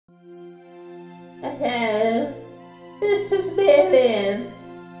Hello, this is Miriam.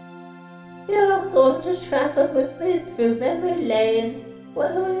 You're going to travel with me through memory lane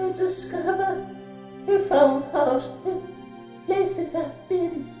where we will discover through phone calls the places I've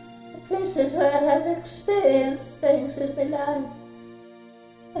been, the places where I have experienced things in my life.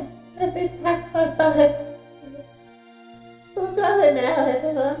 Let me pack my bag. We're going now,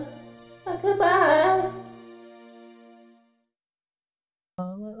 everyone. Goodbye.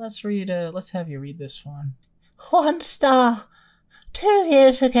 Let's have you read this one. 1 star. 2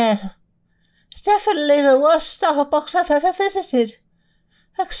 years ago. Definitely the worst Starbucks I've ever visited.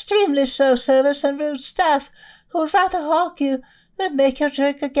 Extremely slow service and rude staff who would rather argue than make you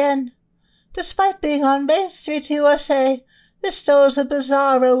drink again. Despite being on Main Street, USA, this store is a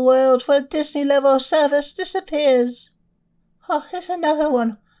bizarro world where Disney-level service disappears. Oh, here's another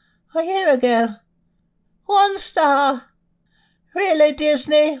one. A year ago. 1 star. Really,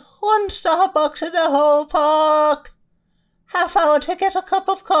 Disney? 1 Starbucks in the whole park? Half hour to get a cup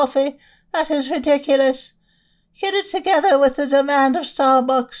of coffee? That is ridiculous. Get it together with the demand of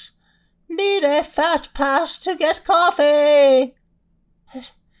Starbucks. Need a fat pass to get coffee.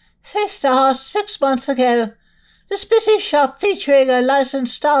 3 stars 6 months ago. This busy shop featuring a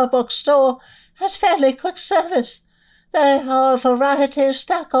licensed Starbucks store has fairly quick service. There are a variety of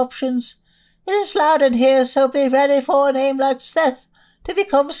snack options. It is loud in here, so be ready for a name like Seth to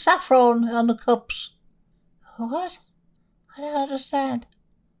become saffron on the cups. What? I don't understand.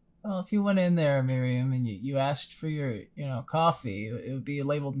 Well, if you went in there, Miriam, and you asked for your, coffee, it would be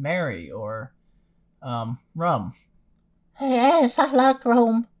labeled Mary or, rum. Yes, I like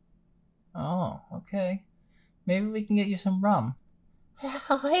rum. Oh, okay. Maybe we can get you some rum.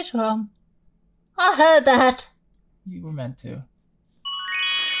 I hate rum. I heard that. You were meant to.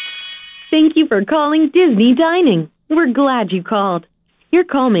 Thank you for calling Disney Dining. We're glad you called. Your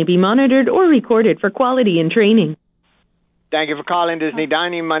call may be monitored or recorded for quality and training. Thank you for calling Disney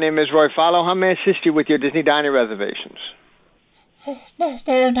Dining. My name is Roy Fallow. How may I assist you with your Disney Dining reservations? No,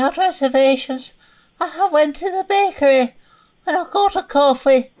 not reservations. I went to the bakery and I got a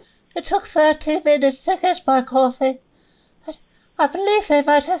coffee. It took 30 minutes to get my coffee. I believe they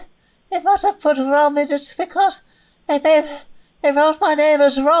might have put rum in it because they wrote my name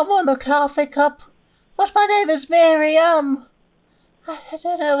as Rum on the coffee cup. But my name is Miriam. I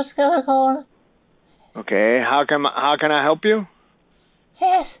don't know what's going on. Okay, how can I help you?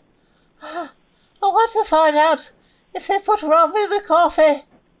 Yes. I want to find out if they put rum in the coffee.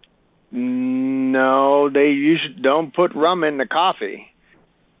 No, they usually don't put rum in the coffee.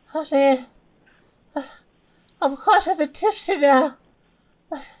 Oh dear. I'm quite a bit tipsy now.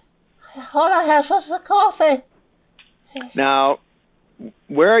 All I had was the coffee. Now,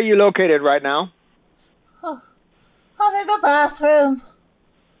 where are you located right now? Oh, I'm in the bathroom.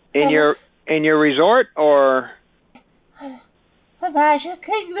 In your resort or? The Magic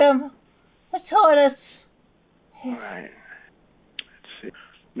Kingdom. The toilets. Right. Let's see.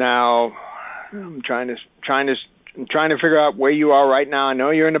 Now, I'm trying to figure out where you are right now. I know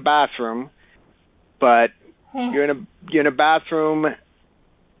you're in the bathroom, but you're in a bathroom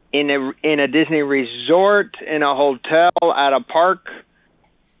in a Disney resort, in a hotel, at a park.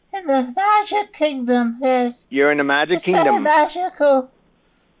 In the Magic Kingdom, yes. You're in the Magic Kingdom. It's very magical.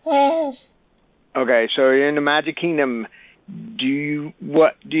 Yes. Okay, so you're in the Magic Kingdom. Do you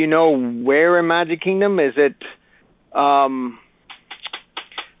know where in Magic Kingdom? Is it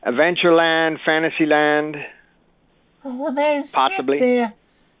Adventureland, Fantasyland? The main street possibly. There.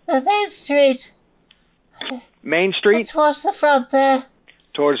 The main street. Main Street? Towards the front there.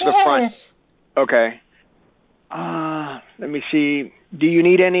 Towards the front. Okay. Let me see. Do you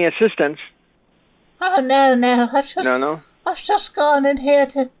need any assistance? Oh no. I've just gone in here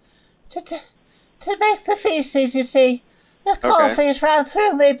to make the feces, you see. The coffee's ran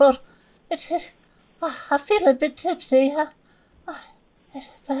through me, but I feel a bit tipsy.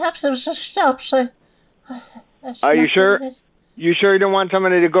 Perhaps it was just stops. Are you sure? You sure you don't want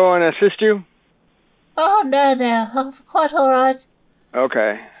somebody to go and assist you? Oh no, I'm quite all right.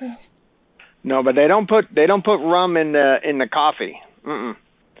 Okay. Yes. No, but they don't put rum in the coffee. Mm-mm.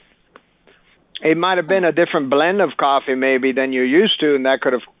 It might have been a different blend of coffee maybe than you're used to, and that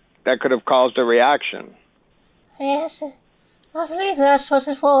could have caused a reaction. Yes, I believe that's what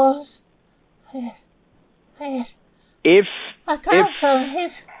it was. Yes. My grandson,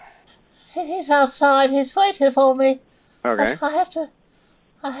 he's outside. He's waiting for me. Okay. I have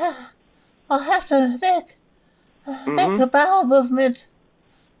to make a bowel movement.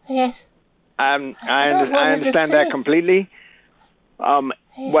 Yes. I understand that completely.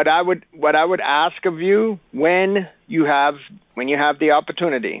 What I would ask of you when you have the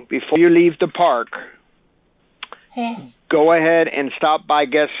opportunity before you leave the park, go ahead and stop by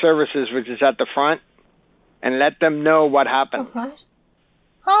guest services, which is at the front, and let them know what happened.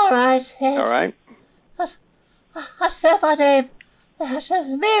 All right. Yes. All right. I said my name. I said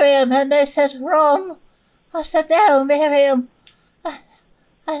Miriam, and they said rum. I said no, Miriam.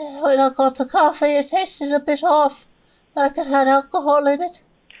 When I got the coffee, it tasted a bit off, like it had alcohol in it.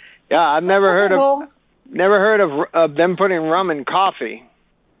 Yeah, I've never heard of them putting rum in coffee.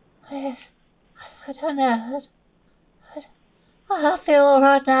 I don't know. I feel all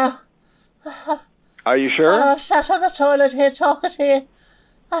right now. Are you sure? I've sat on the toilet here talking to you.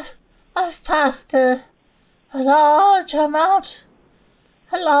 I've passed a large amount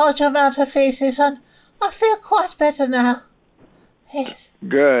of feces, and I feel quite better now. Yes.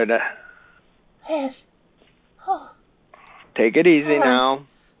 Good. Yes. Oh. Take it easy now.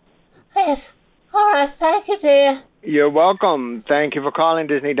 Yes. All right. Thank you, dear. You're welcome. Thank you for calling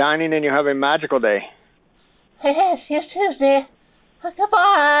Disney Dining, and you have a magical day. Yes, you too, dear.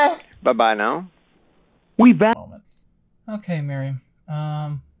 Goodbye. Bye-bye now. We back. Okay, Miriam.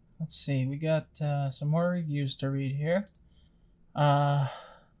 Let's see. We got some more reviews to read here.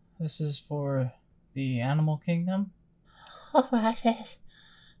 This is for the Animal Kingdom. All right, yes.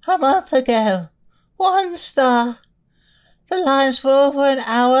 A month ago. 1 star. The lines were over an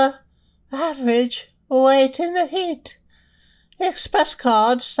hour. Average wait in the heat. The express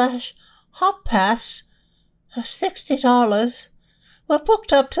card / hot pass, $60, were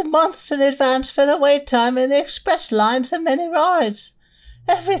booked up to months in advance for the wait time in the express lines and many rides.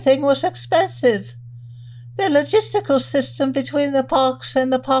 Everything was expensive. The logistical system between the parks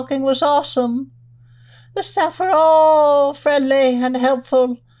and the parking was awesome. The staff were all friendly and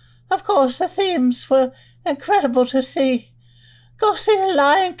helpful. Of course, the themes were incredible to see. Go see The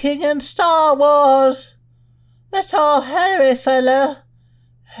Lion King and Star Wars. The tall, hairy fellow,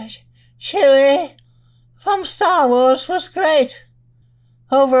 Chewie, from Star Wars was great.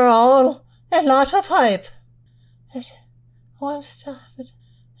 Overall, a lot of hype. 1 star, but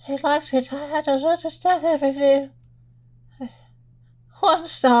they liked it. I had to understand their review. 1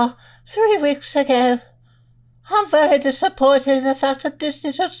 star, 3 weeks ago. I'm very disappointed in the fact that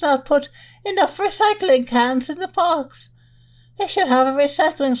Disney does not put enough recycling cans in the parks. They should have a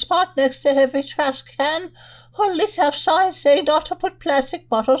recycling spot next to every trash can, or at least have signs saying not to put plastic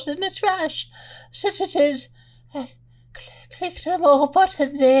bottles in the trash, since it is... click the more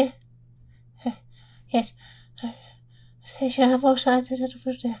button there. Yes, they should have more signs saying not to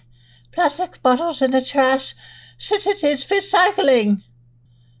put plastic bottles in the trash, since it is recycling.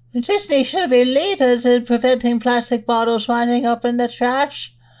 Disney should be leaders in preventing plastic bottles winding up in the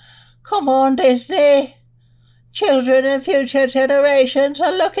trash. Come on, Disney. Children and future generations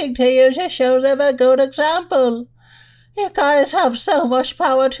are looking to you to show them a good example. You guys have so much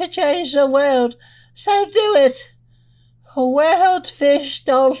power to change the world, so do it. World fish,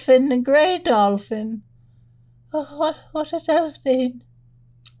 dolphin, and grey dolphin. What did those mean?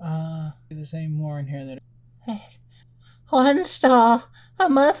 There's saying more in here that... 1 star, a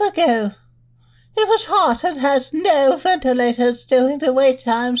month ago. It was hot and has no ventilators during the wait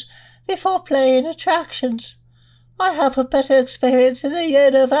times before playing attractions. I have a better experience in the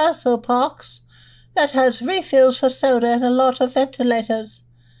Universal parks that has refills for soda and a lot of ventilators.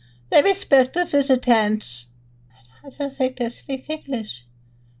 They respect the visitants. I don't think they speak English.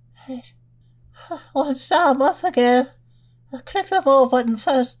 1 star, a month ago. Click the more button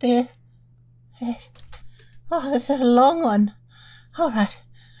first, dear. Oh, this is a long one. All right.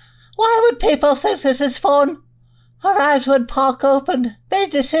 Why would people think this is fun? Arrived when park opened. Made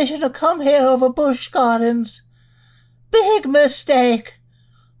a decision to come here over Busch Gardens. Big mistake.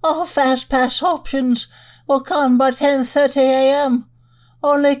 All fast pass options were gone by 10:30 a.m.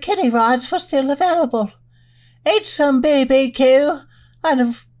 Only kiddie rides were still available. Ate some BBQ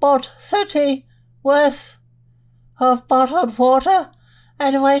and bought $30 worth of bottled water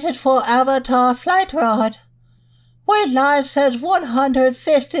and waited for Avatar flight ride. Wait line says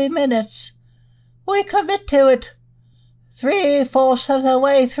 150 minutes. We commit to it. 3/4 of the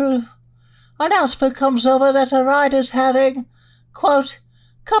way through, announcement comes over that the ride is having, quote,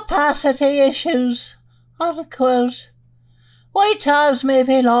 capacity issues, unquote. Wait times may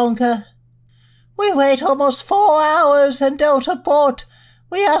be longer. We wait almost 4 hours and don't abort.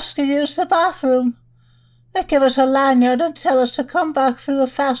 We ask to use the bathroom. They give us a lanyard and tell us to come back through the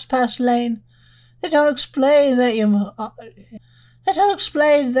fast pass lane. They don't explain that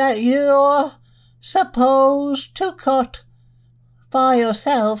you're supposed to cut by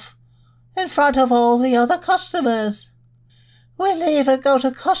yourself in front of all the other customers. we'll either go to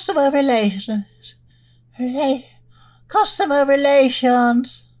customer relations. Customer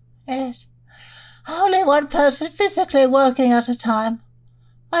relations. Yes. Only one person physically working at a time.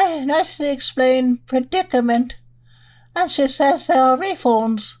 I nicely explain predicament, and she says there are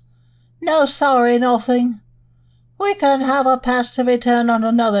refunds. No sorry, nothing. We can have a pass to return on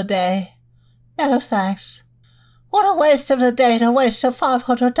another day. No thanks. What a waste of the day to waste of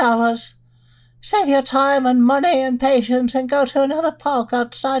 $500. Save your time and money and patience and go to another park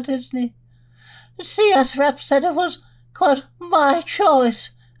outside Disney. The CS rep said it was, quote, my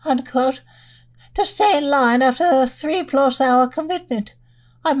choice, unquote, to stay in line after a 3+ hour commitment.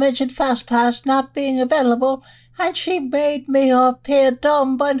 I mentioned FastPass not being available, and she made me appear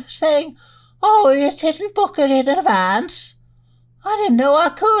dumb by saying, oh, you didn't book it in advance? I didn't know I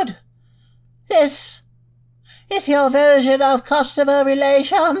could. This is your version of customer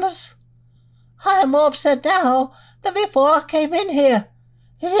relations. I am more upset now than before I came in here.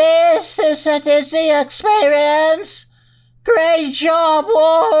 This is a Disney experience. Great job,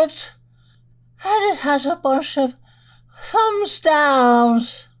 Walt. And it has a bunch of thumbs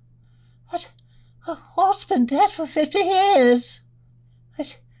downs. But Walt's been dead for 50 years.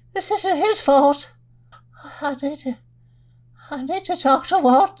 This isn't his fault. I need to talk to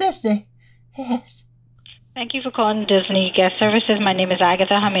Walt Disney. Yes. Thank you for calling Disney Guest Services. My name is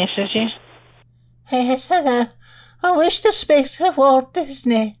Agatha. How may I assist you? Yes, hello. I wish to speak to Walt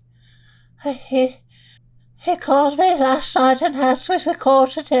Disney. He called me last night and asked me to call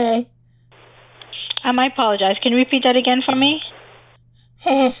today. I apologize. Can you repeat that again for me?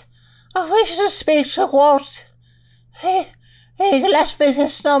 Yes, I wish to speak to Walt. He left me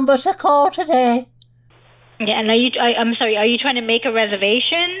this number to call today. Yeah, and I'm sorry, are you trying to make a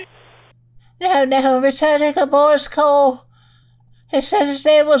reservation? No, returning a boy's call. He said his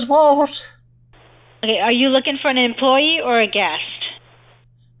name was Walt. Okay, are you looking for an employee or a guest?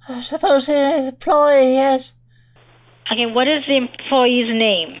 I suppose an employee, yes. Okay, what is the employee's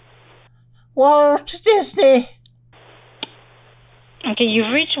name? Walt Disney. Okay,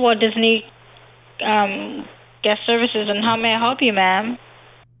 you've reached Walt Disney Guest Services, and how may I help you, ma'am?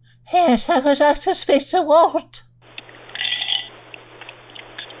 Yes, I would like to speak to Walt.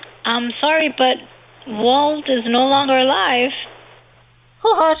 I'm sorry, but Walt is no longer alive.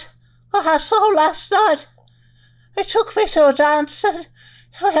 What? I saw last night. He took me to a dance and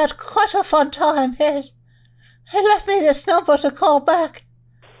we had quite a fun time, yes. He left me this number to call back.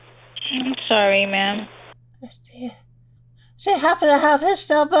 I'm sorry, ma'am. Do you happen to have his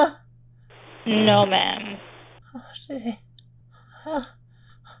number? No, ma'am. Oh, did he?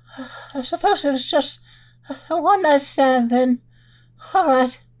 I suppose it was just a one-night stand then. All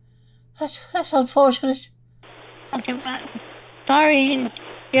right. That's unfortunate. Okay, ma'am. Sorry.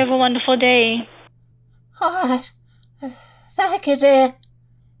 You have a wonderful day. All right. Thank you, dear.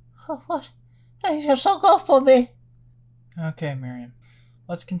 Oh, what? You're so good for me. Okay, Miriam.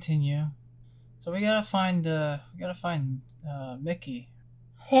 Let's continue. So we gotta find Mickey.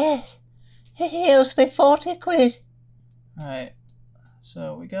 Yes. He owes me 40 quid. Alright.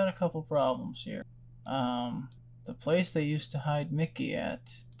 So we got a couple problems here. The place they used to hide Mickey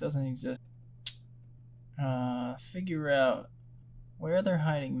at doesn't exist. Figure out where they're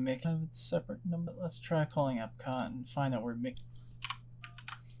hiding Mickey. Have a separate number. Let's try calling Epcot and find out where Mickey.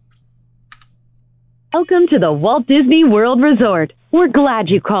 Welcome to the Walt Disney World Resort. We're glad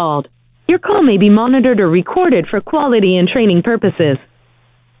you called. Your call may be monitored or recorded for quality and training purposes.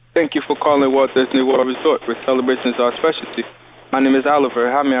 Thank you for calling Walt Disney World Resort, where celebrations are a specialty. My name is Oliver.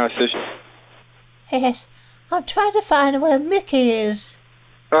 How may I assist you? Yes, I'm trying to find where Mickey is.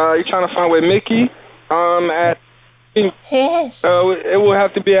 You trying to find where Mickey? Yes. It will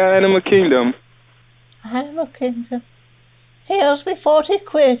have to be at Animal Kingdom. Animal Kingdom. He owes me 40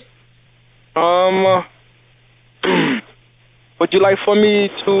 quid. Would you like for me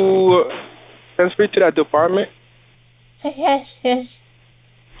to transfer to that department? Yes.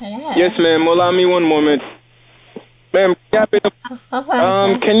 Hello. Yes, ma'am. Allow me one moment. Ma'am,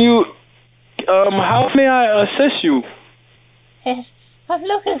 can you, how may I assist you? Yes, I'm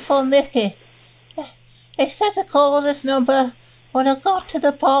looking for Mickey. He said to call this number when I got to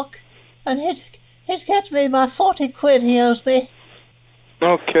the park, and he'd get me my 40 quid he owes me.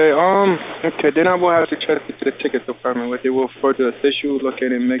 Okay, then I will have to transfer to the ticket department, where they will further assist you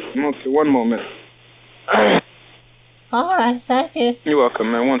locating Mickey. Okay, one moment. All right, thank you. You're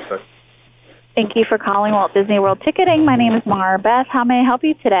welcome, man. One sec. Thank you for calling Walt Disney World Ticketing. My name is Mara Beth. How may I help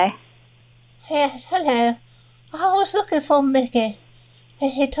you today? Yes, hello. I was looking for Mickey.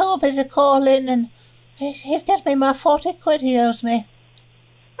 He told me to call in and he'd get me my 40 quid he owes me.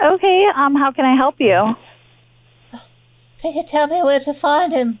 Okay, how can I help you? Can you tell me where to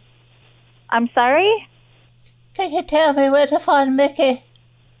find him? I'm sorry? Can you tell me where to find Mickey?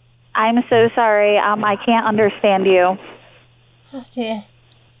 I'm so sorry. I can't understand you. Oh, dear.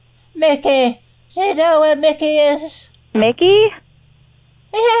 Mickey. Do you know where Mickey is? Mickey?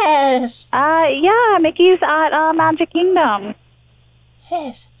 Yes. Yeah, Mickey's at Magic Kingdom.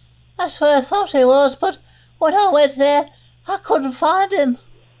 Yes. That's where I thought he was, but when I went there, I couldn't find him.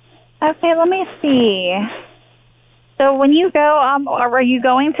 Okay, let me see. So when you go, are you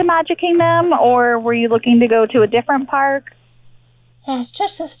going to Magic Kingdom, or were you looking to go to a different park? Yes,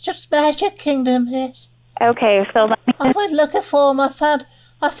 just Magic Kingdom, yes. Okay, so let me... I went looking for him. I found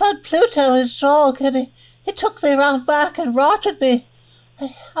Pluto, his dog, and he took me round back and rotted me.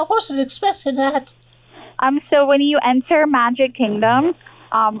 I wasn't expecting that. So when you enter Magic Kingdom,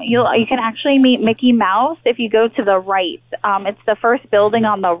 you can actually meet Mickey Mouse if you go to the right. It's the first building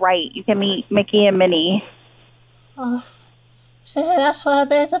on the right. You can meet Mickey and Minnie. Oh, see, that's why I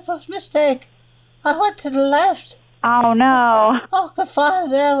made the mistake. I went to the left. Oh, no. All I could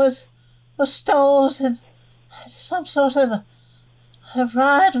find there was stores and some sort of a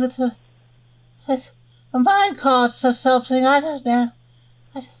ride with mine carts or something. I don't know.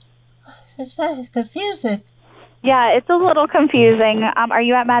 It's very confusing. Yeah, it's a little confusing. Are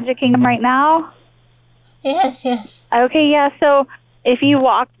you at Magic Kingdom right now? Yes. Okay, yeah, so if you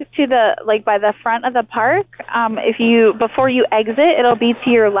walk to by the front of the park, before you exit, it'll be to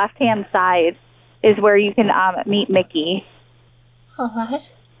your left-hand side is where you can meet Mickey. All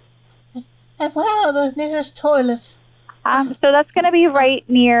right. And where are the nearest toilets? So that's going to be right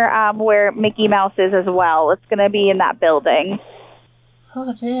near where Mickey Mouse is as well. It's going to be in that building.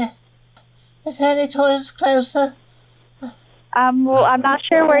 Oh, dear. Is there any toilets closer? Well, I'm not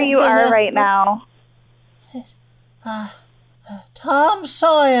sure where you are right now. Yes. Tom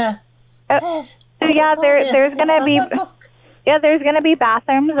Sawyer. Yes. So yeah, there's going to be there's going to be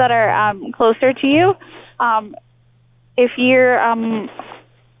bathrooms that are closer to you. If you're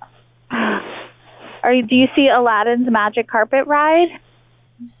do you see Aladdin's Magic Carpet Ride?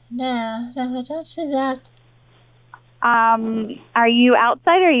 No, I don't see that. Are you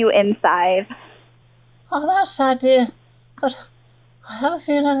outside or are you inside? I'm outside, dear, but I have a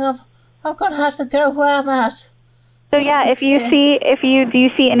feeling I'm going to have to go where I'm at. So yeah, do you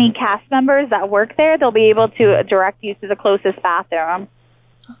see any cast members that work there? They'll be able to direct you to the closest bathroom.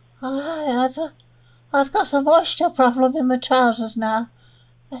 I've got a moisture problem in my trousers now.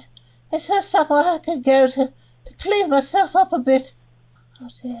 Is there somewhere I can go to clean myself up a bit? Oh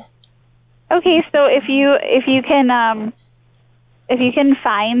dear. Okay, so if you can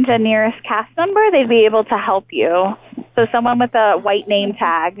find the nearest cast member, they'd be able to help you. So someone with a white name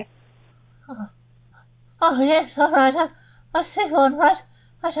tag. Oh yes, all right. I see one right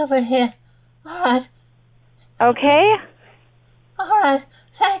over here. All right. Okay. All right.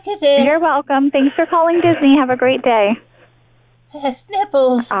 Thank you, dear. You're welcome. Thanks for calling Disney. Have a great day. Yes,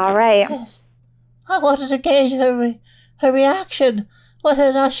 Nipples. All right. Yes. I wanted to gauge her reaction, whether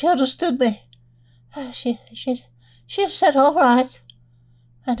or not she understood me. She said all right,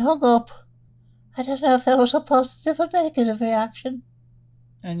 and hung up. I don't know if that was a positive or negative reaction.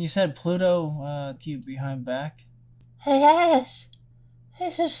 And you said Pluto cute behind back? Yes.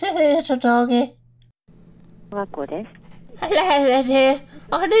 He's a silly little doggy. Hello there, dear.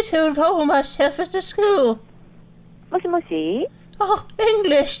 I need to enroll myself at the school. もしもし Oh,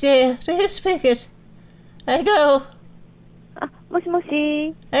 English, dear. Do you speak it? I go. もしも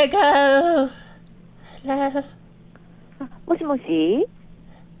し I go. Hello. もしもし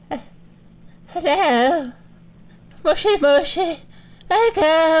Hello. Mushy mushy. I go.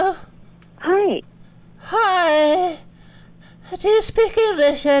 はい Hi. Do you speak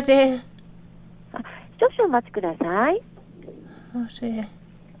English, dear? 少々お待ちください Oh, dear.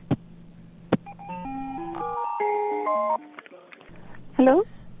 Hello?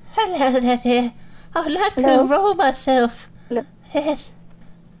 Hello there, dear. I would like to Hello? enroll myself. Hello? Yes.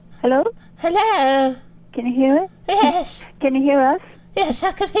 Hello? Hello. Can you hear it? Yes. Can you hear us? Yes,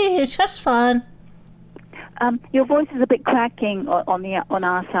 I can hear you just fine. Your voice is a bit cracking on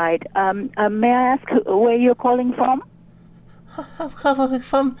our side. May I ask where you're calling from? I'm coming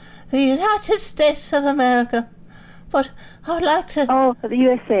from the United States of America. But I would like to... Oh, the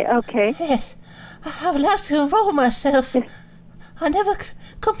USA, okay. Yes. I would like to enroll myself. Yes. I never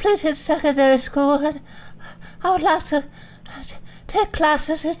completed secondary school, and I would like to take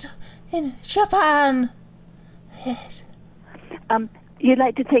classes in Japan. Yes. You'd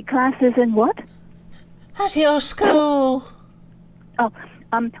like to take classes in what? At your school. Oh,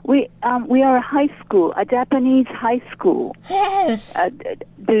 we are a high school, a Japanese high school. Yes.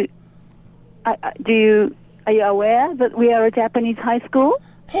 Do you Are you aware that we are a Japanese high school?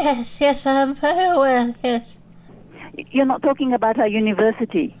 Yes, I'm very aware, yes. You're not talking about our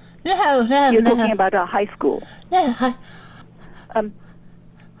university. No. You're talking about our high school. No,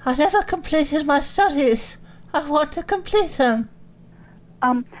 I never completed my studies. I want to complete them.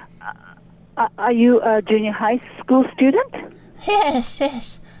 Are you a junior high school student?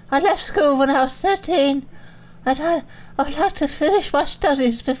 Yes. I left school when I was 13, and I would like to finish my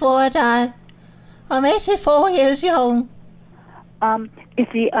studies before I die. I'm 84 years young. Are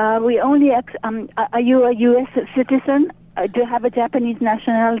you a U.S. citizen? Do you have a Japanese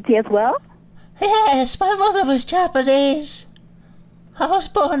nationality as well? Yes, my mother was Japanese. I was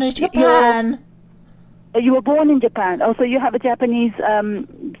born in Japan. You were born in Japan. Oh, so you have a Japanese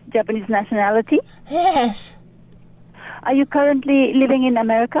nationality? Yes. Are you currently living in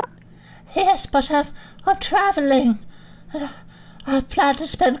America? Yes, but I'm traveling. I plan to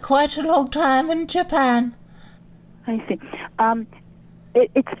spend quite a long time in Japan. I see.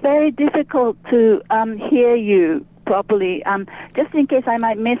 It's very difficult to hear you properly. Just in case I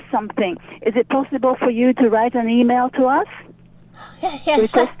might miss something, is it possible for you to write an email to us? Yes.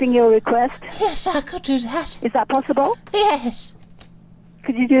 Requesting your request? Yes, I could do that. Is that possible? Yes.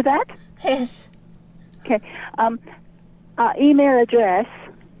 Could you do that? Yes. Okay. Our email address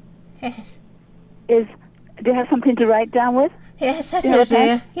Yes. is... Do you have something to write down with? Yes, I do,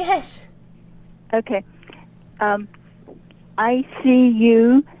 dear. Yes. Okay.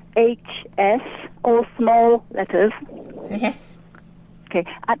 ICUHS, all small letters. Yes. Okay.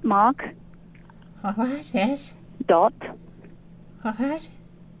 @ All right, yes. dot All right.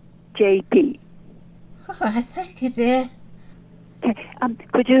 JP. All right, thank you, dear. Okay.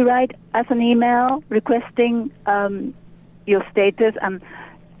 Could you write us an email requesting your status and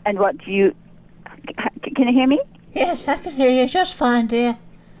what you... Can you hear me? Yes, I can hear you just fine, dear.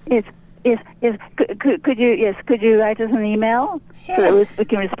 Yes. Could you write us an email so that we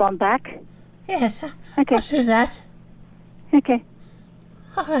can respond back? Yes, Okay. I'll do that. Okay.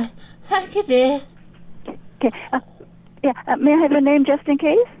 All right, thank you, dear. Okay. May I have your name just in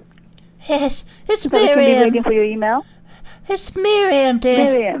case? Yes, it's So we can be Miriam. waiting for your email. It's Miriam, dear.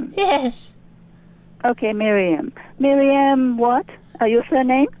 Miriam. Yes. Okay, Miriam. Miriam what? Your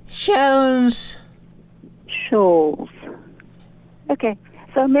surname? Jones. Scholes. Okay.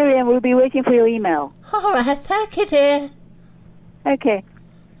 So, Miriam, we'll be waiting for your email. All right, thank you, dear. Okay.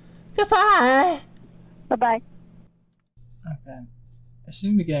 Goodbye. Bye-bye. Okay. I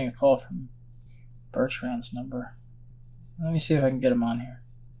seem to be getting a call from Bertrand's number. Let me see if I can get him on here.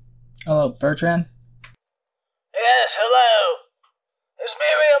 Hello, Bertrand? Yes, hello. Is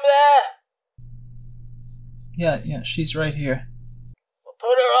Miriam there? Yeah, she's right here. Well,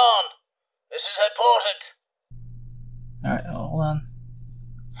 put her on. This is important. Alright, hold on.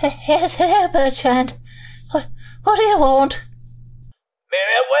 Yes, hello, Bertrand. What do you want?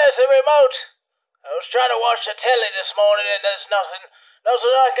 Miriam, where's the remote? I was trying to watch the telly this morning and there's nothing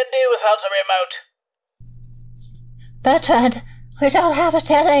I can do without the remote. Bertrand, we don't have a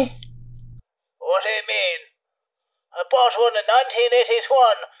telly. What do you mean? I bought one in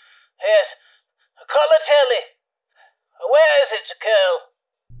 1981. Yes, a colour telly. Where is it, girl?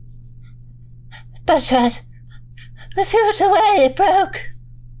 Bertrand, we threw it away, it broke.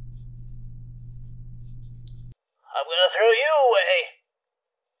 I'm gonna throw you away.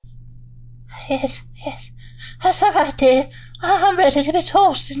 Yes. That's all right, dear. I'm ready to be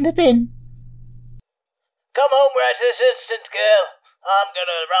tossed in the bin. Come home right this instant, girl. I'm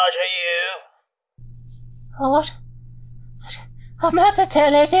gonna roger you. What? I'm not the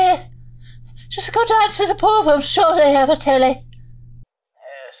telly, dear. Just go down to the pub, I'm sure they have a telly.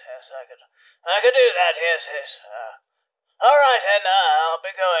 Yes, I could do that, yes. All right, then, I'll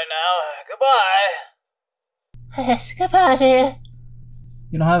be going now. Goodbye. Yes, goodbye, dear.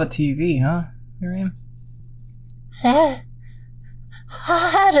 You don't have a TV, huh, Miriam? No. I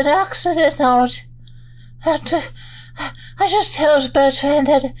had an accident on it. And I just told Bertrand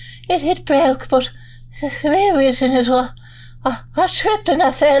that it broke, but the main reason is I tripped and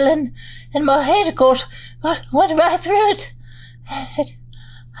I fell and my head went right through it.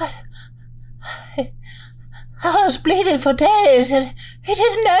 I was bleeding for days and he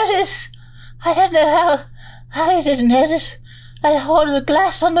didn't notice. I don't know how he didn't notice. I had all the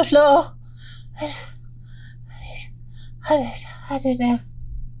glass on the floor. I don't know.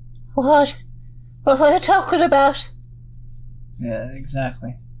 What were you talking about? Yeah,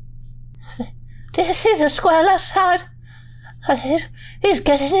 exactly. Do you see the squirrel outside? He's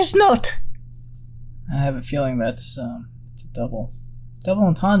getting his nut. I have a feeling that's it's a double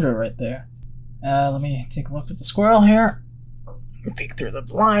entendre right there. Let me take a look at the squirrel here. Peek through the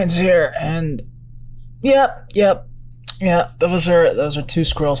blinds here, and Yep. Yeah, those are two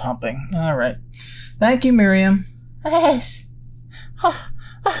squirrels humping. All right. Thank you, Miriam. Yes.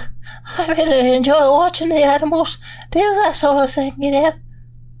 I really enjoy watching the animals do that sort of thing, you know.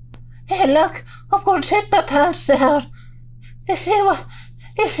 Hey, look, I'm going to take my pants down. You see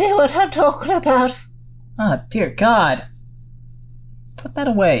what I'm talking about? Oh, dear God. Put that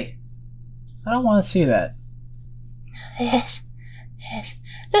away. I don't want to see that. Yes.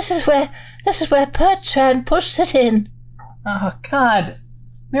 This is where Bertrand puts it in. Oh, God.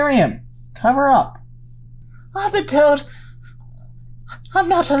 Miriam, cover up. I've been told I'm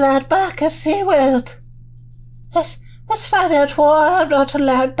not allowed back at SeaWorld. Let's find out why I'm not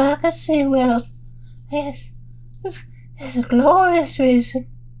allowed back at SeaWorld. Yes, there's a glorious reason.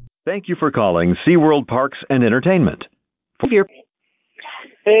 Thank you for calling SeaWorld Parks and Entertainment.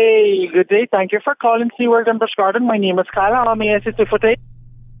 Hey, good day. Thank you for calling SeaWorld in Busch Garden. My name is Kyle. How may I assist you for today?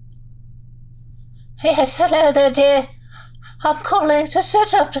 Yes, hello there, dear. I'm calling to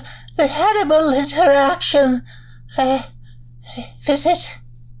set up the animal interaction visit.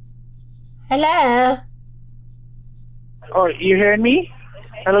 Hello? Oh, you hearing me?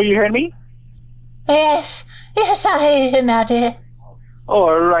 Hello, you hearing me? Yes, I hear you now, dear. Oh,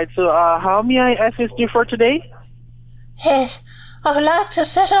 all right. So, how may I assist you for today? Yes, I would like to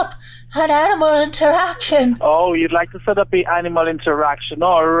set up an animal interaction. Oh, you'd like to set up an animal interaction.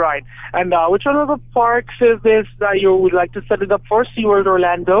 All right. And which one of the parks is this that you would like to set it up for? SeaWorld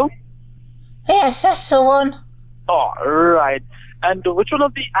Orlando? Yes, that's the one. All right. And which one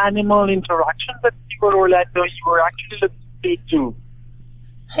of the animal interactions at SeaWorld Orlando you were actually looking to do?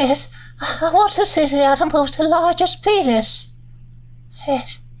 Yes, I want to see the animal with the largest penis.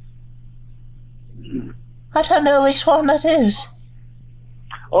 Yes. I don't know which one that is.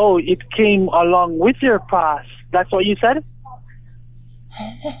 Oh, it came along with your pass. That's what you said?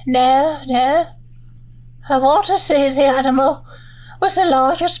 No. I want to see the animal with the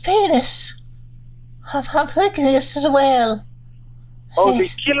largest penis. I'm thinking it's a whale. Oh,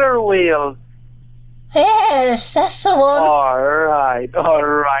 yes. The killer whale. Yes, that's the one. All right.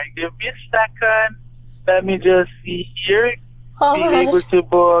 Give me a second. Let me just see here. Able to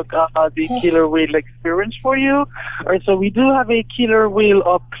book the killer whale experience for you. All right, so we do have a killer whale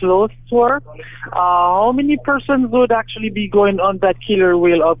up close tour. How many persons would actually be going on that killer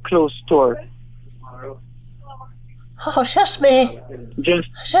whale up close tour? Oh, just me.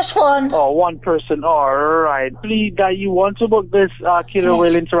 Just one. Oh, one person. All right. Please, that you want to book this killer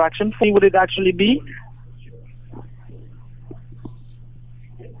whale interaction, who would it actually be?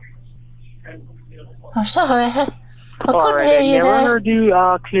 I'm sorry. All right, I never heard you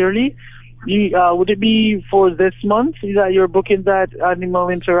clearly. Would it be for this month that you're booking that animal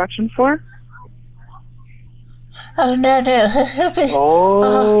interaction for? Oh, no. It'll be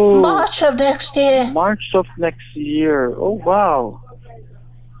March of next year. March of next year. Oh, wow.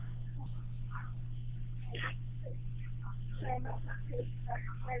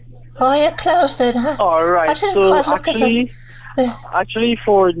 Oh, you're close then, huh? All right, so actually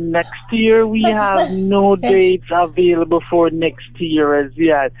for next year, we have no dates available for next year as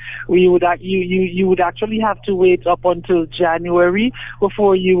yet. We would you would actually have to wait up until January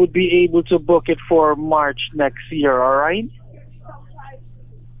before you would be able to book it for March next year. All right?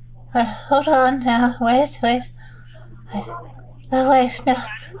 Hold on now. Wait. Wait. No.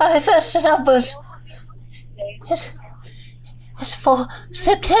 I first the numbers. It's for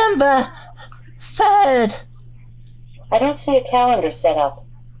September 3rd. I don't see a calendar set up.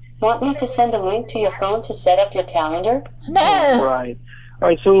 Want me to send a link to your phone to set up your calendar? No. Right. All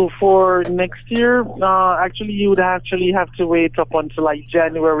right, so for next year, actually you would actually have to wait up until like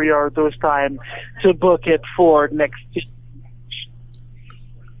January or those time to book it for next year.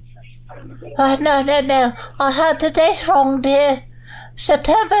 No. I had the date wrong, dear.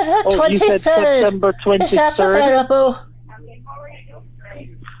 September the 23rd. You said September 23rd? Is that available?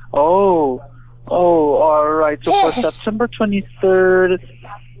 Oh, all right. So for September 23rd,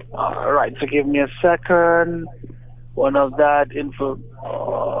 all right. So give me a second. One of that info.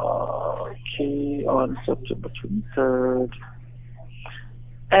 Okay, on September 23rd.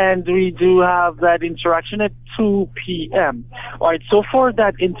 And we do have that interaction at 2 p.m. All right, so for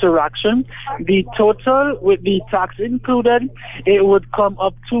that interaction, the total with the tax included, it would come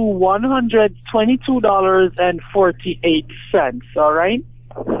up to $122.48. All right?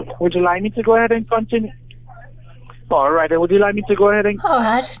 Would you like me to go ahead and continue? All right, and would you like me to go ahead and... All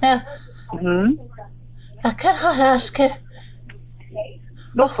right, now... Can I ask you...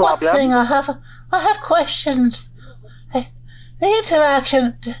 No problem. One thing, I have questions. the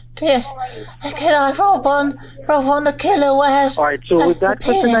interaction, yes. Can I rub on the killer whales? Alright, so with that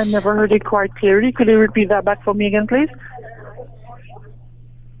question, I never heard it quite clearly. Could you repeat that back for me again, please?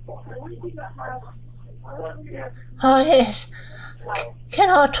 Oh, yes. Can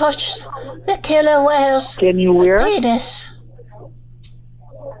I touch the killer whale's Can you wear? penis?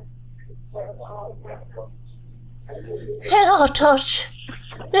 Can I touch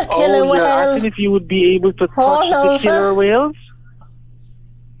the killer you're whale? asking if you would be able to touch all the over? killer whales?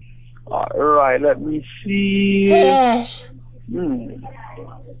 Alright, let me see. Yes.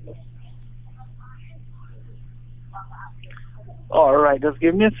 Alright, just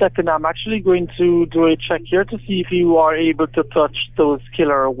give me a second. I'm actually going to do a check here to see if you are able to touch those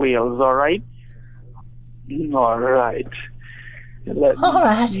killer whales, alright? Alright. Let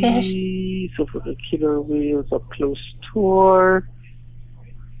me see. Yes. So for the killer whales, a close tour.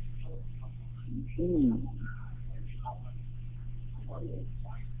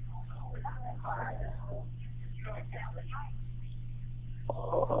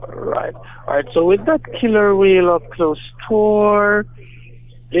 Alright, so with that killer whale up close tour,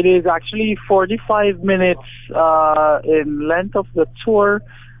 it is actually 45 minutes in length of the tour.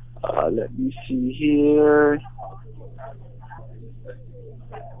 Let me see here.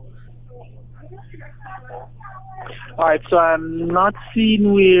 Alright, so I'm not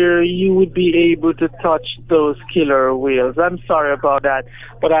seeing where you would be able to touch those killer whales. I'm sorry about that,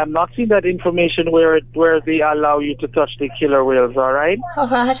 but I'm not seeing that information where they allow you to touch the killer whales, alright?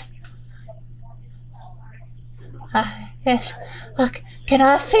 Alright. Yes. Can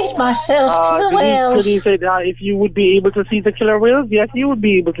I feed myself to the whales? Could you say that if you would be able to see the killer whales? Yes, you would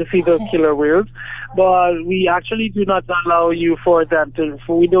be able to see the killer whales, but we actually do not allow you for them to.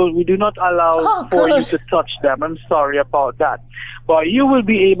 We do not allow for you to touch them. I'm sorry about that, but you will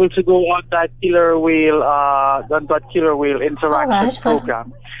be able to go on that killer whale interaction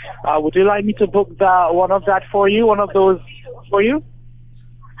program. Would you like me to book one of those for you?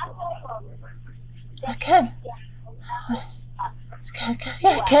 I can.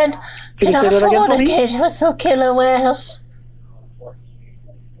 Can I fornicate with the killer whales?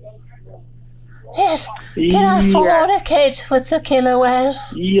 Yes. Can I fornicate with the killer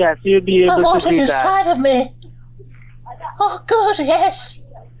whales? Yes, you'll be able to do that. I want it inside of me. Oh, good, yes.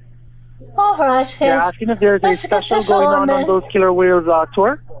 All right, yes. You're asking if there's a special going on those killer whales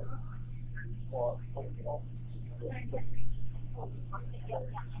tour?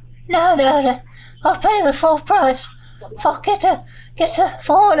 No. I'll pay the full price. Get to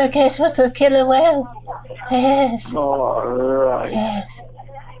fornicate with the killer whale. Yes. Alright. Yes.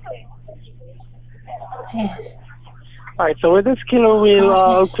 Alright, so with this killer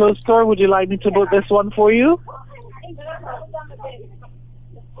whale close store, would you like me to book this one for you?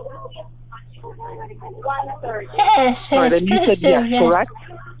 Yes, Alright, then you said yes, correct?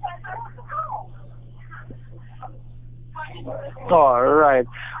 Alright,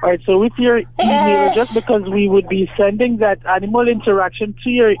 so with your email address, because we would be sending that animal interaction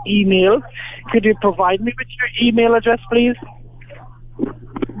to your email, could you provide me with your email address, please?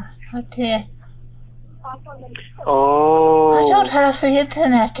 Oh dear. Oh. I don't have the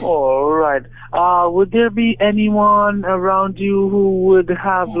internet. Alright. Would there be anyone around you who would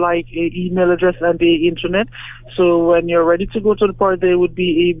have like an email address and the internet? So when you're ready to go to the park, they would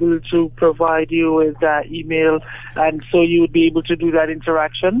be able to provide you with that email, and so you would be able to do that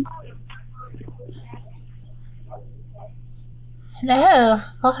interaction? No,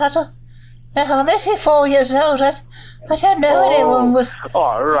 I don't. No, I'm 84 years old. I don't know anyone with.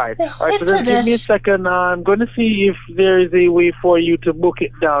 Alright, so just give me a second. I'm going to see if there is a way for you to book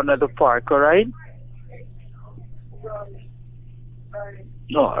it down at the park, alright?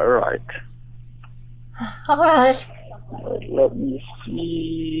 Alright. Alright. Let me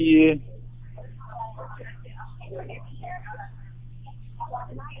see.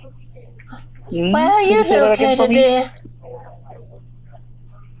 Where are you located, dear?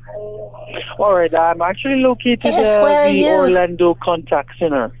 Alright, I'm actually located at the Orlando Contact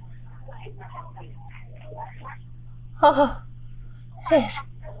Center. Oh, yes.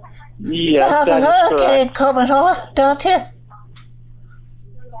 Yes, you have a hurricane coming on, don't you?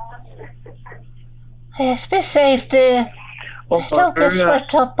 Yes, be safe, dear. Don't get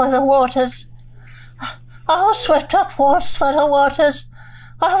swept up by the waters. I was swept up once by the waters.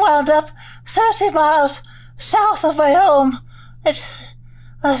 I wound up 30 miles south of my home.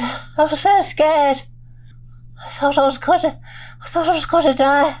 I was very scared. I thought I was going to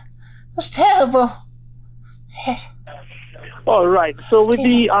die. It was terrible. Yes. All right. So with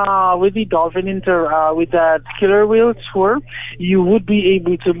the with that killer whale tour, you would be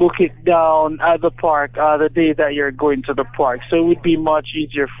able to book it down at the park the day that you're going to the park. So it would be much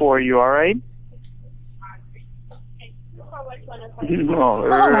easier for you. All right. All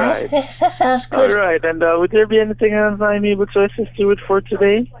right. Yes, that sounds good. All right. And would there be anything else I'm able to assist you with for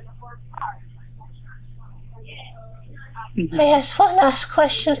today? Yes, one last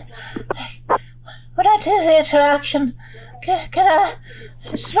question. When I do the interaction, can I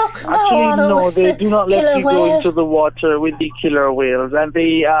smoke marijuana no, with they the do not let killer you whale? go into the water with the killer whales, and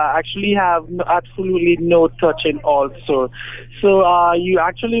they actually have absolutely no touching also. So you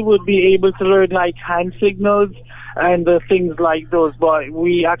actually would be able to learn like hand signals and things like those, but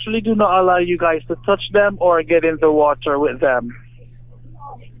we actually do not allow you guys to touch them or get in the water with them.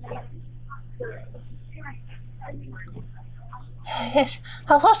 Yes,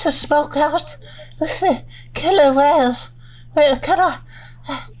 I want to smoke out with the killer whales.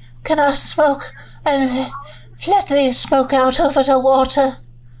 Can I smoke and let the smoke out over the water?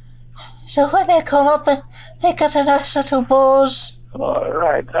 So when they come up, they get a nice little buzz. All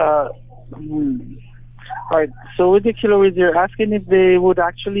right. All right. So with the killer whales, you're asking if they would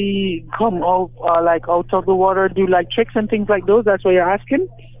actually come out, like out of the water, do like tricks and things like those. That's what you're asking.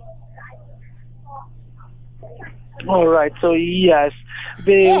 All right, so yes,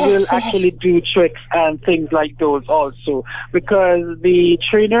 they will actually do tricks and things like those also, because the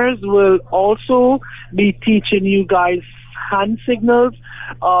trainers will also be teaching you guys hand signals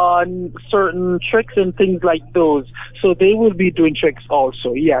on certain tricks and things like those. So they will be doing tricks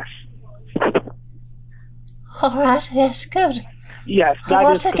also, yes. All right, yes, good. Yes, that I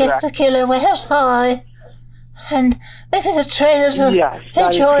want is to correct. get the killer whales high, and maybe the trainers will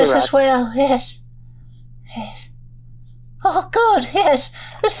enjoy it as well, yes. Yes. Oh, good,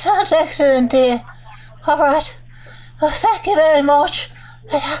 yes. This sounds excellent, dear. All right. Well, thank you very much.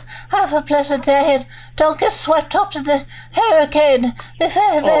 And have a pleasant day, and don't get swept up to the hurricane. Be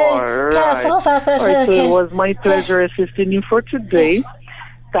very, very careful about that hurricane. So it was my pleasure assisting you for today. Yes.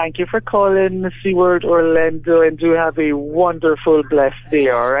 Thank you for calling SeaWorld Orlando, and do have a wonderful, blessed day,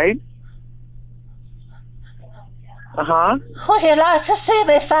 all right? Would you like to see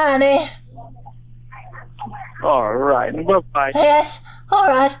me, Fanny? All right, bye-bye. Yes, all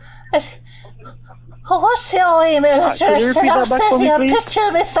right. What's your email address? And I'll send you a picture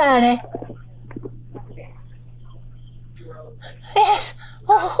of me, Fanny. Yes,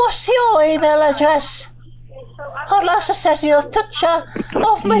 what's your email address? I'd like to send you a picture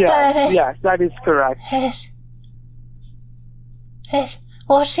of me, Fanny. Yes, that is correct. Yes. Yes.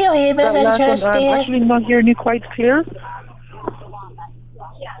 What's your email address, dear? I'm actually not hearing you quite clear.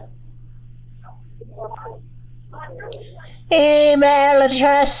 Email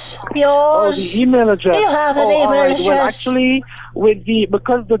address, yours. Oh, the email address. You have an email address. Well, actually,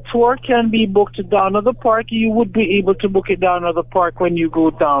 because the tour can be booked down at the park, you would be able to book it down at the park when you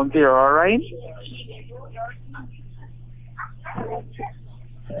go down there. All right?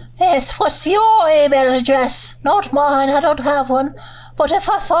 Yes. What's your email address? Not mine. I don't have one. But if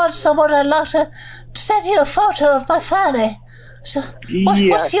I find someone, I'd like to send you a photo of my Fanny. So,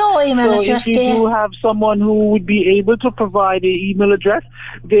 what's your email address, dear? So if you do have someone who would be able to provide an email address,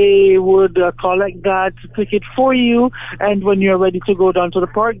 they would collect that ticket for you, and when you're ready to go down to the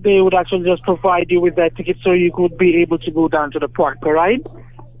park, they would actually just provide you with that ticket so you could be able to go down to the park, all right?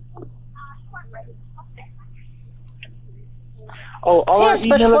 Oh, yes,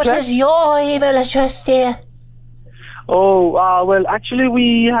 but what is your email address, dear? Oh, well, actually,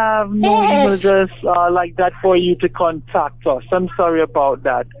 we have no email address like that for you to contact us. I'm sorry about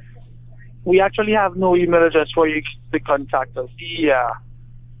that. We actually have no email address for you to contact us. Yeah.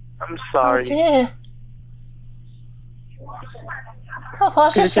 I'm sorry. Oh, dear. I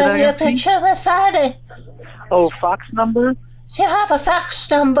want to send you a picture of my Fanny. Oh, fax number? Do you have a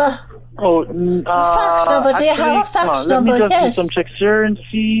fax number? Oh, fax number. Do you have a fax number? Let me just do some checks here and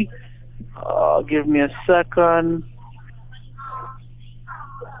see. Give me a second.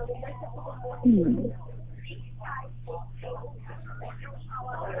 And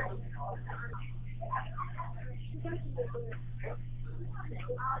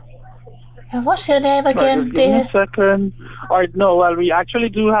what's your name again, dear? Give me a second. Alright, no, well, we actually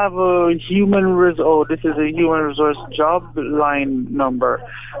do have a human this is a human resource job line number.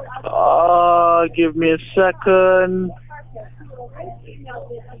 Give me a second.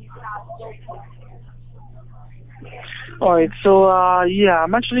 Alright, so,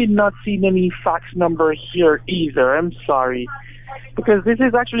 I'm actually not seeing any fax number here either. I'm sorry. Because this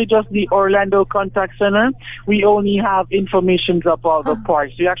is actually just the Orlando Contact Center. We only have information about the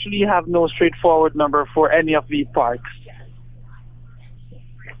parks. We actually have no straightforward number for any of the parks.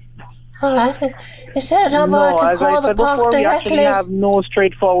 All right. Is there a number I can call the park before, directly? we actually have no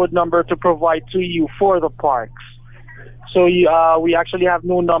straightforward number to provide to you for the parks. So we actually have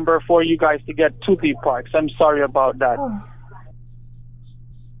no number for you guys to get to the parks. I'm sorry about that. Oh.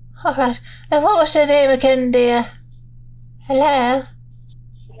 All right. And what was your name again, dear? Hello?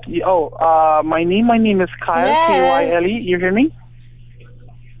 My name is Kyle, Kyle. You hear me?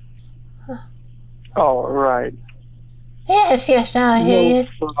 Oh, right. Yes, now I hear you.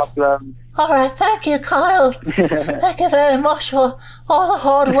 No problem. All right, thank you, Kyle. Thank you very much for all the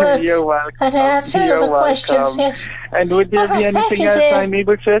hard work. You're welcome. And answering the questions, yes. And would there be anything else I'm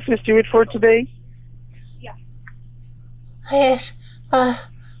able to assist you with for today? Yes. I'd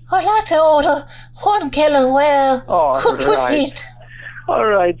like to order 1 kilo whale cooked with heat. All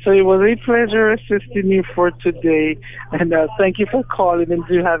right, so it was a pleasure assisting you for today. And thank you for calling, and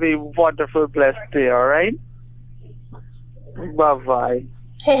do have a wonderful, blessed day, all right? Bye-bye.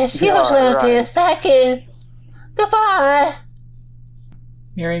 Yes, you as well, dear. Thank you. Goodbye.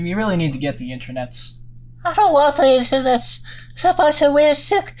 Miriam, you really need to get the intranets. I don't want the internets. There's a bunch of weird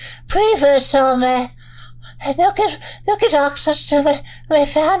sick preverts on there. And they'll get access to my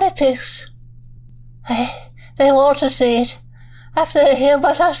family pics. They want to see it. After they hear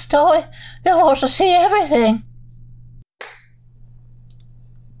about our story, they want to see everything.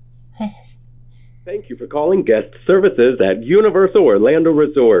 Thank you for calling Guest Services at Universal Orlando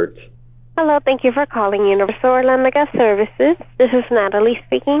Resort. Hello, thank you for calling Universal Orlando Guest Services. This is Natalie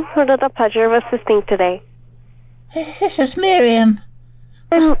speaking. Who has the pleasure of assisting today? This is Miriam.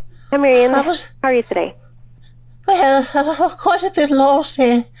 Hi, Miriam. How are you today? Well, I'm quite a bit lost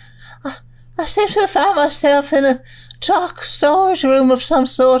here. I seem to have found myself in a dark storage room of some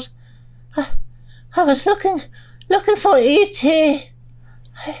sort. I was looking for E.T.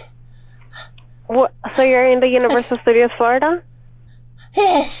 What, so you're in the Universal Studios, Florida?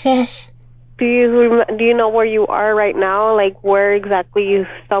 Yes. Do you know where you are right now? Like where exactly you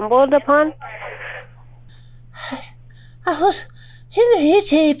stumbled upon? I was in the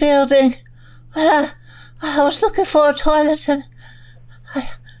E.T. building, but I was looking for a toilet, and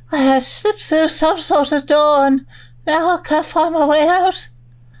I had slipped through some sort of door, and now I can't find my way out.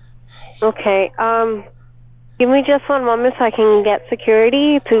 Okay, give me just one moment so I can get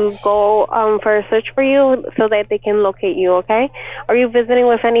security to go for a search for you so that they can locate you, okay? Are you visiting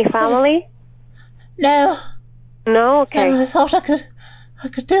with any family? No. No? Okay. No, I thought I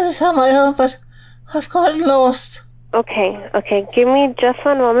could do this on my own, but I've gotten lost. Okay. Give me just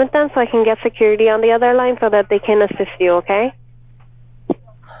one moment then so I can get security on the other line so that they can assist you, okay?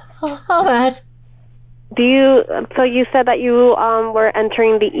 All right. So you said that you were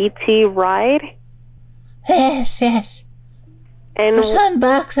entering the E.T. ride? Yes. And I turned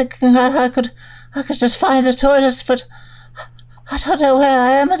back thinking I could just find the toilets, but I don't know where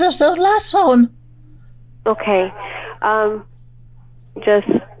I am, and there's no lights on. Okay. Just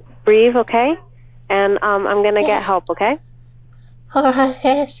breathe, okay? And I'm gonna get help, okay? All right,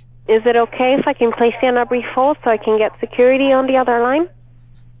 yes. Is it okay if I can place you on a brief hold so I can get security on the other line?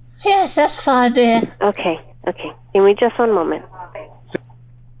 Yes, that's fine, dear. Okay. Give me just one moment.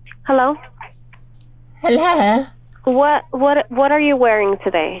 Hello? Hello? What are you wearing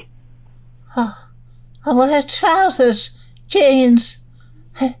today? Oh, I'm wearing trousers, jeans,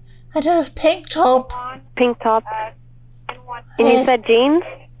 and a pink top. Pink top? And you said jeans?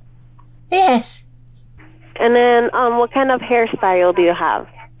 Yes. And then, what kind of hairstyle do you have?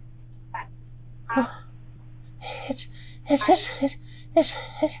 I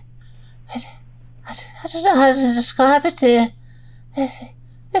don't know how to describe it to you.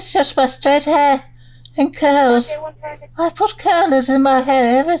 It's just my straight hair and curls. I put curlers in my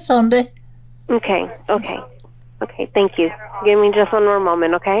hair every Sunday. Okay, thank you. Give me just one more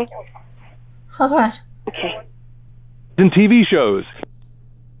moment, okay? All right. Okay. In TV shows.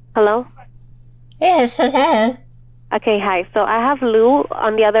 Hello? Yes, hello. Okay, hi. So I have Lou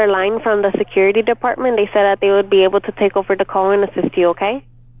on the other line from the security department. They said that they would be able to take over the call and assist you, okay?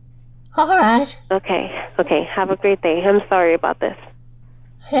 All right. Okay. Have a great day. I'm sorry about this.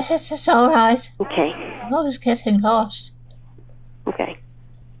 Yes, it's all right. Okay. I'm always getting lost. Okay.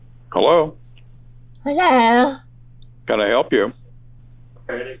 Hello? Hello? Can I help you?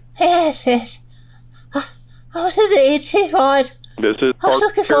 Yes. I was in the E.T. ride. This is I was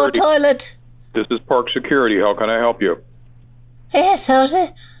looking for a toilet. This is Park Security. How can I help you? Yes, I was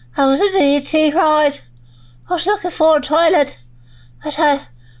in the E.T. ride. I was looking for a toilet, but I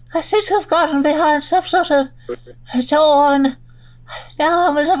seem to have gotten behind some sort of door, and now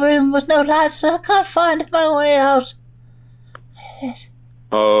I'm in a room with no lights, so I can't find my way out. Yes.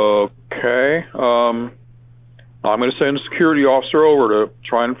 Okay. I'm going to send a security officer over to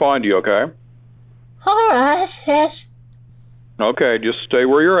try and find you, okay? All right, yes. Okay, just stay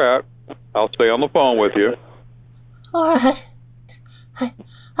where you're at. I'll stay on the phone with you. All right.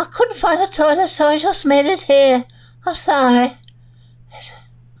 I couldn't find a toilet, so I just made it here. I'm sorry.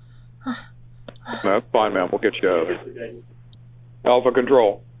 That's fine, ma'am. We'll get you out of there. Alpha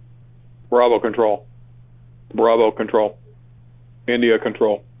Control. Bravo Control. Bravo Control. India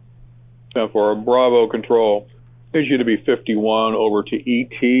Control. And for Bravo Control, needs you to be 51 over to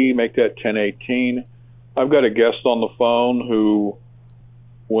ET. Make that 1018. I've got a guest on the phone who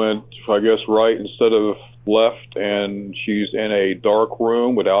went, I guess, right instead of left, and she's in a dark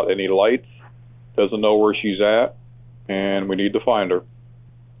room without any lights. Doesn't know where she's at, and we need to find her.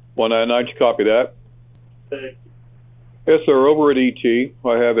 199, you copy that? Yes, sir, over at ET.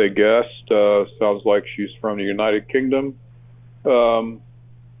 I have a guest. Sounds like she's from the United Kingdom.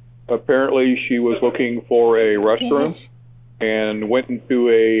 Apparently, she was looking for a restroom and went into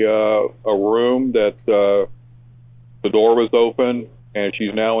a room that the door was open, and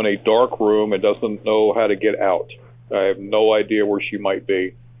she's now in a dark room and doesn't know how to get out. I have no idea where she might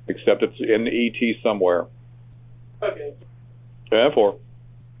be, except it's in the ET somewhere. Okay. 10-4.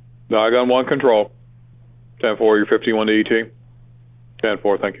 Now I got 1 control. 10-4, you're 51 to ET.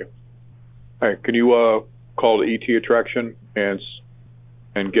 10-4, thank you. Hey, can you call the ET attraction and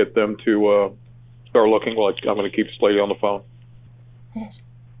get them to start looking? Well, I'm going to keep this lady on the phone. Yes.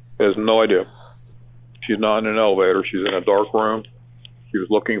 Has no idea. She's not in an elevator. She's in a dark room. She was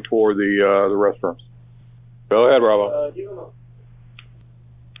looking for the restrooms. Go ahead, Bravo.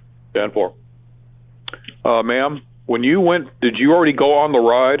 10-4. Ma'am, when you went, did you already go on the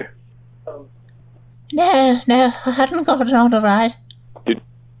ride? No, I hadn't gotten on the ride.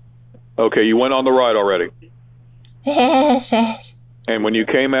 Okay, you went on the ride already. Yes. And when you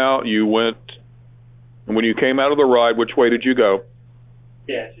came out, when you came out of the ride, which way did you go?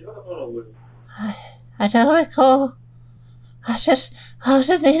 Yeah, she's on the phone with I don't recall. I was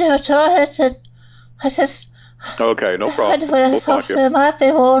in need of a toilet, and I just... Okay, no problem. I thought there might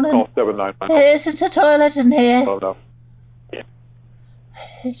be one, and call 799. there isn't a toilet in here. Oh, no.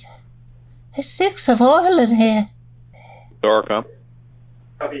 It stinks of oil in here. Dark, huh?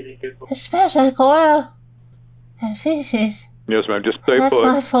 It smells like oil and feces. Yes, ma'am. Just stay put. That's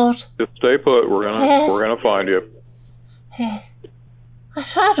my fault. Just stay put. We're gonna find you. Yes. I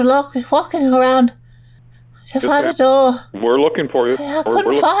tried walking around to find a door. We're looking for you. I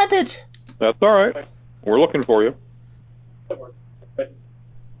couldn't find it. That's all right. We're looking for you.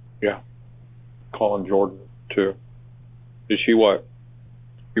 Yeah. Calling Jordan too. Is she what?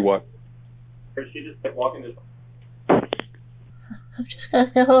 She what? She just kept walking this. I'm just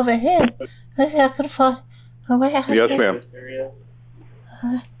gonna go over here. Maybe I can find a way out. Yes, ma'am.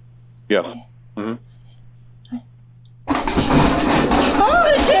 Yes. Mm-hmm. Oh,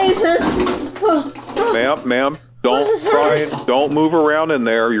 Jesus! Ma'am, don't move around in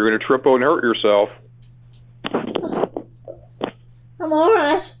there. You're gonna trip and hurt yourself. I'm all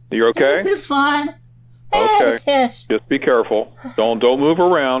right. You're okay? Everything's fine. Okay. Yes. Just be careful. Don't move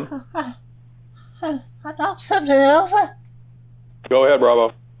around. I knocked something over. Go ahead,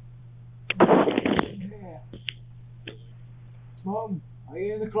 Bravo. Mom, are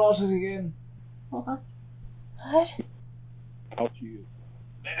you in the closet again? What? Help you.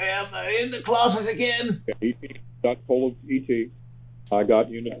 Miriam, are you in the closet again? Okay, ET got full of ET. I got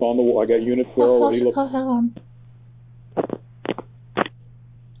units on the. I got units there already. What's going on?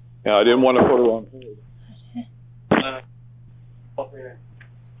 Yeah, I didn't want to put her on hold.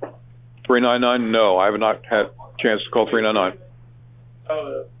 399? No, I have not had a chance to call 399.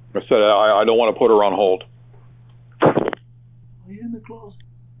 I said I don't want to put her on hold. Are you in the closet?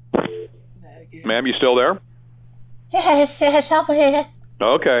 Ma'am, you still there? Yes, I'm here.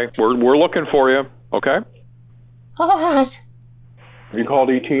 Okay, we're looking for you. Okay. All right. Have you called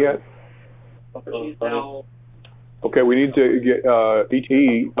ET yet? Okay, we need to get ET.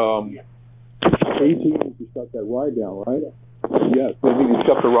 ET needs to shut that ride down, right? Yes, they need to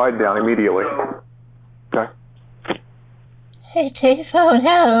shut the ride down immediately. Okay. ET phone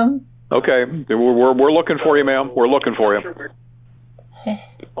home. Okay, we're looking for you, ma'am. We're looking for you.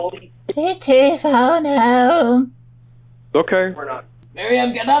 ET phone home. Okay.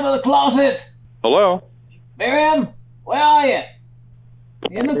 Miriam, get out of the closet. Hello. Miriam, where are you?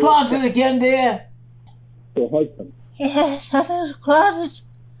 You in the closet again, dear? Your husband. Yes, I'm in the closet.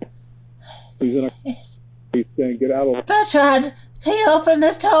 He's in a. Yes. He's saying, "Get out of." Bertrand, can you open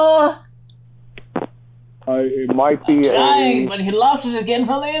this door? It might be trying, but he locked it again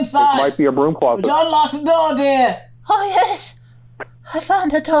from the inside. It might be a broom closet. Don't lock the door, dear. Oh, yes. I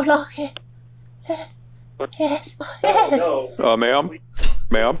found the door lock here. Yes, yes. Ma'am?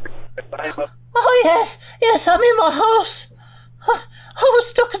 Ma'am? Oh, yes, yes, I'm in my house. I was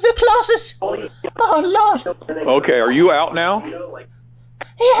stuck in the closet. Oh, Lord. Okay, are you out now?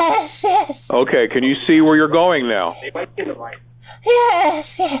 Yes, yes. Okay, can you see where you're going now?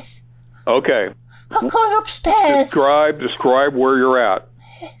 Yes, yes. Okay. I'm going upstairs. Describe where you're at.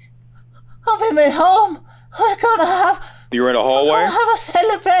 I'm in my home. We're gonna have... You're in a hallway? We're gonna have a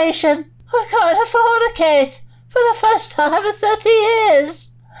celebration. We're going to fornicate for the first time in 30 years.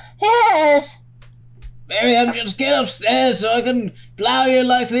 Yes. Miriam, just get upstairs so I can plow you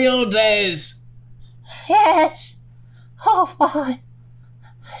like the old days. Yes. Oh, my.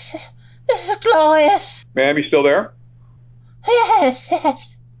 This is glorious. Ma'am, you still there? Yes,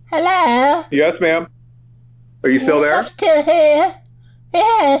 yes. Hello? Yes, ma'am. Are you still there? I'm still here.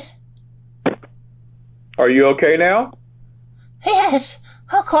 Yes. Are you okay now? Yes,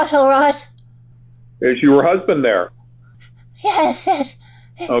 I'm quite all right. Is your husband there? Yes, yes.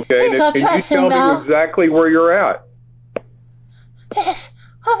 Okay, He's can you tell me exactly where you're at? Yes,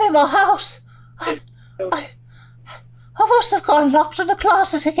 I'm in my house. I must have gone locked in the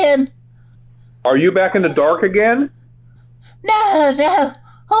closet again. Are you back in the dark again? No,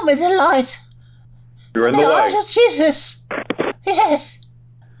 I'm in the light. You're in the light. Oh, Jesus. Yes.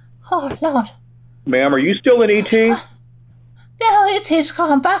 Oh, Lord. Ma'am, are you still in ET? No, he's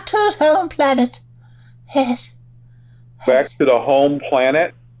gone back to his home planet. Yes. Back to the home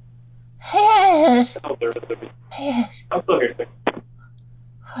planet? Yes. Yes. I'm still here.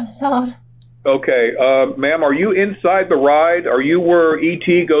 Oh, Lord. Okay, ma'am, are you inside the ride? Are you where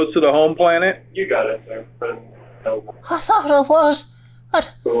ET goes to the home planet? You got it, sir. I thought I was. I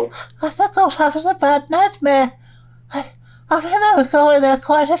think I was having a bad nightmare. I remember going there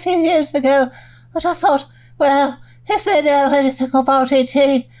quite a few years ago, but I thought, well, if they know anything about ET,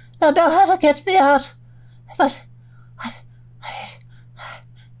 they'll know how to get me out. But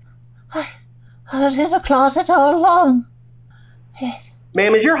I was in the closet all along. Yes.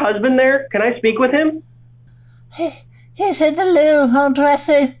 Ma'am, is your husband there? Can I speak with him? He's in the loo,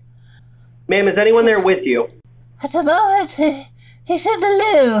 undressing. Ma'am, is anyone there with you? At the moment, he's in the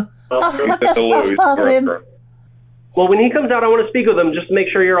loo. I guess not bother him. Well, when he comes out, I want to speak with him just to make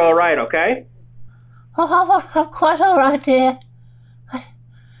sure you're all right, okay? Oh, I'm quite all right, dear.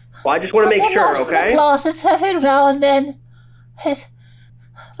 Well, I just want to make sure, okay? okay? In the closet every now and then.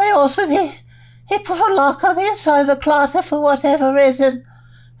 My husband, he put a lock on the inside of the closet for whatever reason.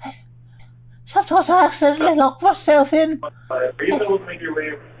 Sometimes I accidentally lock myself in.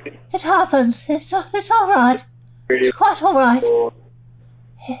 It happens. It's all right. It's quite all right.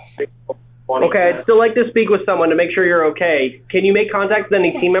 Yes. Okay, I'd still like to speak with someone to make sure you're okay. Can you make contact with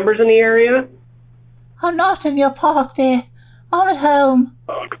any team members in the area? I'm not in your park, dear. I'm at home.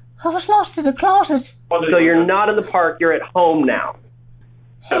 I was lost in the closet. So you're not in the park, you're at home now?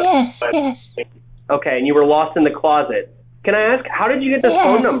 Yes, yes. Okay, and you were lost in the closet. Can I ask, how did you get this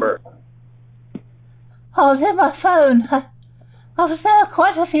phone number? I was in my phone. I was there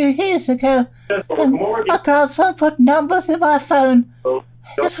quite a few years ago. And my grandson put numbers in my phone.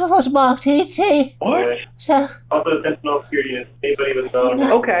 This one was marked ET. What? So.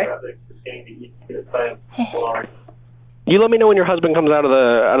 Okay. You let me know when your husband comes out of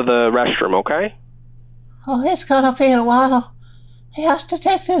the restroom, okay? Oh, he's gonna be a while. He has to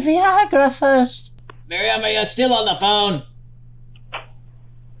take the Viagra first. Miriam, are you still on the phone?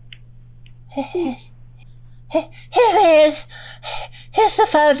 Here he is. Here's the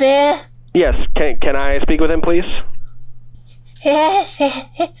phone, dear. Yes, can I speak with him, please? Yes,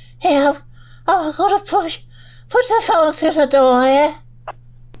 here. I'm gonna put the phone through the door, yeah?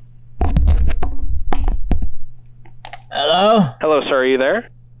 Hello? Hello, sir, are you there?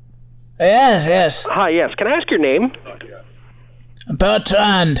 Yes. Hi, yes. Can I ask your name?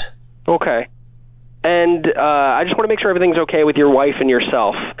 Bertrand. Okay. And I just want to make sure everything's okay with your wife and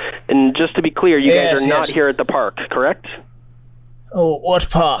yourself. And just to be clear, you guys are not here at the park, correct? Oh, what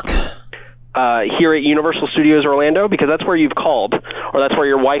park? Here at Universal Studios Orlando, because that's where you've called, or that's where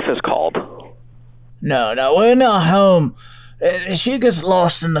your wife has called. No, we're not home. She gets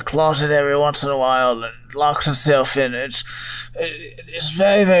lost in the closet every once in a while and locks herself in. It's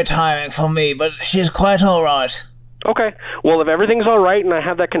very, very tiring for me, but she's quite all right. Okay. Well, if everything's all right and I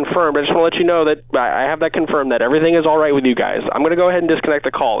have that confirmed, I just want to let you know that I have that confirmed that everything is all right with you guys. I'm going to go ahead and disconnect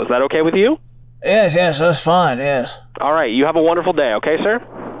the call. Is that okay with you? Yes, that's fine, yes. All right. You have a wonderful day, okay,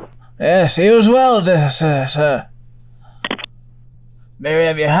 sir? Yes, you as well, sir.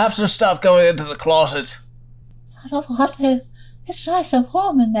 Miriam, you have to stop going into the closet. I don't want to. It's nice and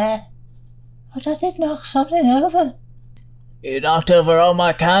warm in there. But I did knock something over. You knocked over all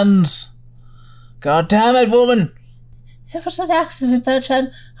my cans. God damn it, woman! It was an accident,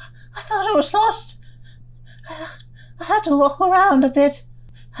 Bertrand. I thought I was lost. I had to walk around a bit.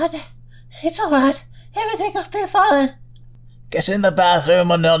 It's all right. Everything will be fine. Get in the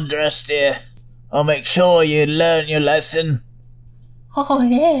bathroom and undress, dear. I'll make sure you learn your lesson. Oh,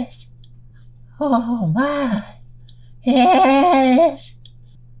 yes. Oh, my. Yes.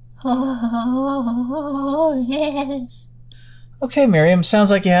 Oh, yes. Okay, Miriam, sounds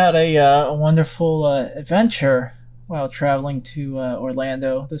like you had a wonderful adventure while traveling to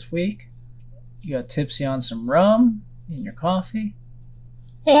Orlando this week. You got tipsy on some rum in your coffee.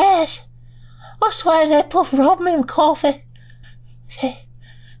 Yes. I swear they put rum in coffee.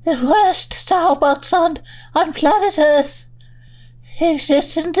 The worst Starbucks on planet Earth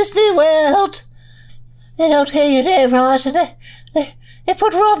exists in Disney World. They don't hear you there, right? They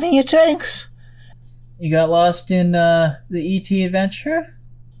put rum in your drinks. You got lost in the E.T. adventure?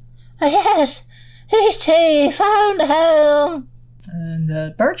 Yes, E.T. found home.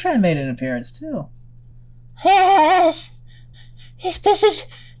 And Bertrand made an appearance, too. Yes, he's busy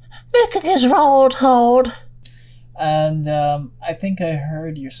making his road hard. And I think I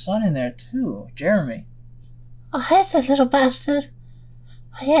heard your son in there, too, Jeremy. Oh, he's a little bastard.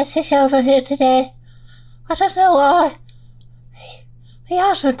 Oh, yes, he's over here today. I don't know why. He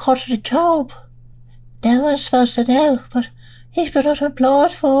hasn't got a job. No one's supposed to know, but he's been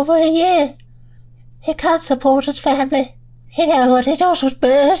unemployed for over a year. He can't support his family. You know what he does with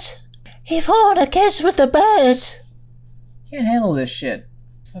birds? He fought the kids with the birds. Can't handle this shit.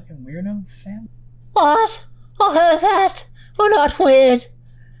 Fucking weirdo family. What? I heard that. We're not weird.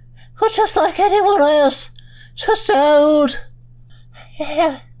 We're just like anyone else. Just old. You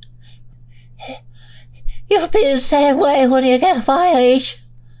know, you'll be the same way when you get my age.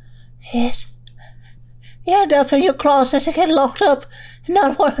 Yes. You end up in your closet and get locked up and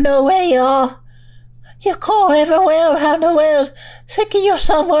not want to know where you are. You call everywhere around the world thinking you're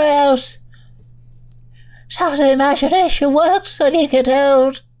somewhere else. That's how the imagination works when you get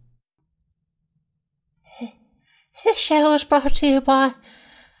old. This show was brought to you by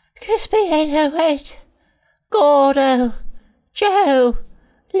Crispy 808, Gordo, Joe,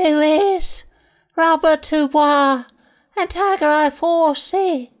 Louise, Robert Dubois, and Tiger Eye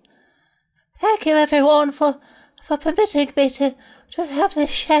 4C. Thank you everyone for permitting me to have this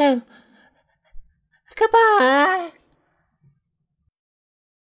show